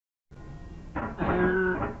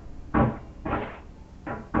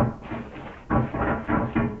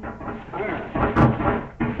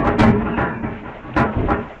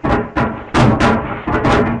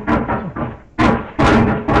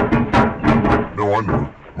I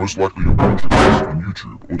know, most likely you're watching this on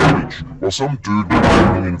YouTube or Twitch, while some dude with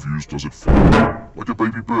 1 million views does it for you, like a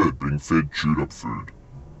baby bird being fed chewed up food.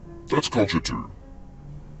 That's culture too.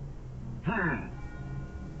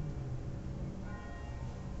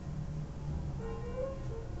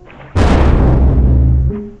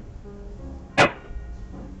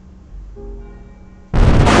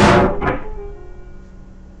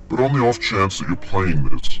 But on the off chance that you're playing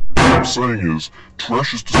this, what I'm saying is,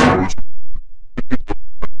 trash is disposed.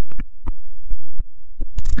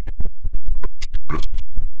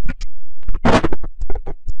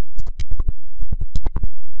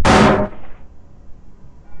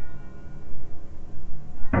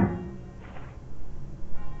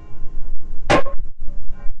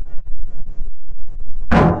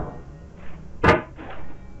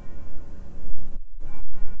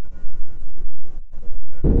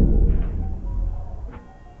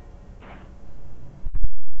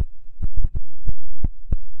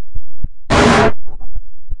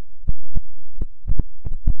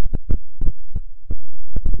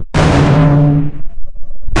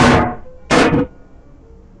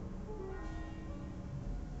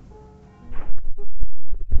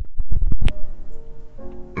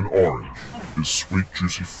 An orange is sweet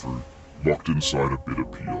juicy fruit locked inside a bitter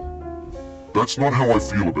peel. That's not how I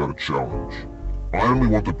feel about a challenge. I only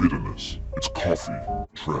want the bitterness. It's coffee,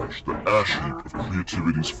 trash, the ash heap of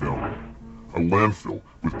creativity's fountain. A landfill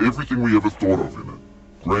with everything we ever thought of in it.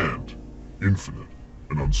 Grand, infinite,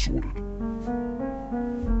 and unsorted.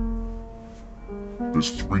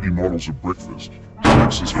 There's 3D models of breakfast,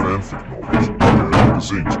 Texas fanfic novels,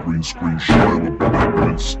 magazines, green screen Shia LaBeouf,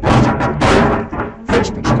 and stuff from the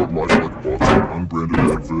Facebook's got lifelike bots and unbranded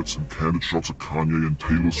adverts and candid shots of Kanye and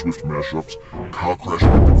Taylor Swift mashups, car crash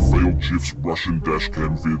with failed GIFs, Russian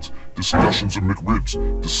dashcam vids, discussions of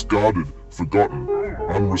McRibs, discarded, forgotten,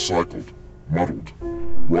 unrecycled, muddled,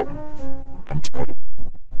 rotten, untitled.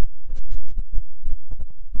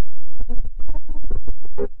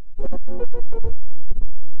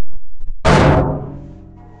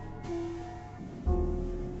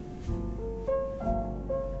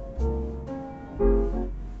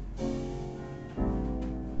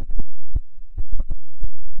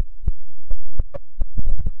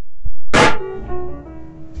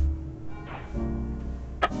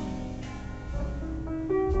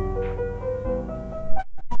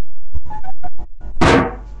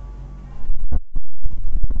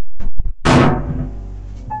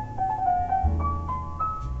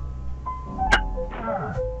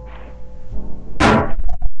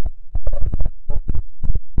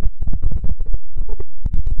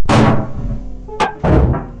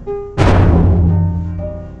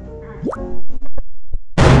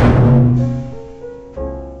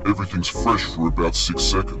 Everything's fresh for about 6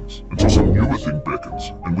 seconds, until some newer thing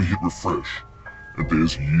beckons, and we hit refresh. And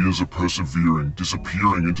there's years of persevering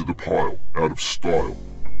disappearing into the pile, out of style,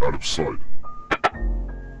 out of sight.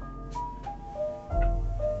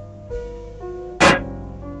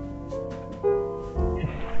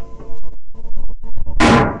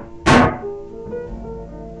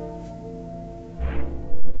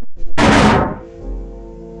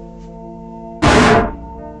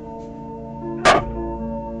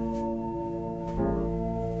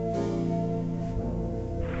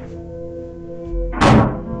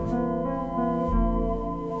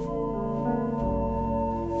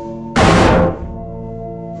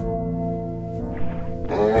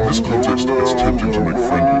 In this context, it's tempting to make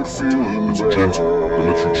friendly content. It's gentle, but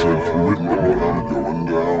lets you churn through it but not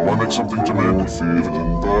harm. Why make something demanding if it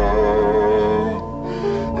isn't?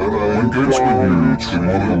 When games were new, treating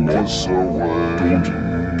a lot,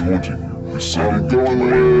 taunting you, resetting,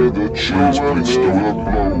 delaying, cheers putting stoic.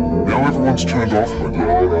 Now everyone's turned off by that.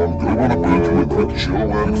 They want to burn through a quick chill,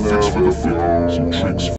 and fix for the fit, some tricks.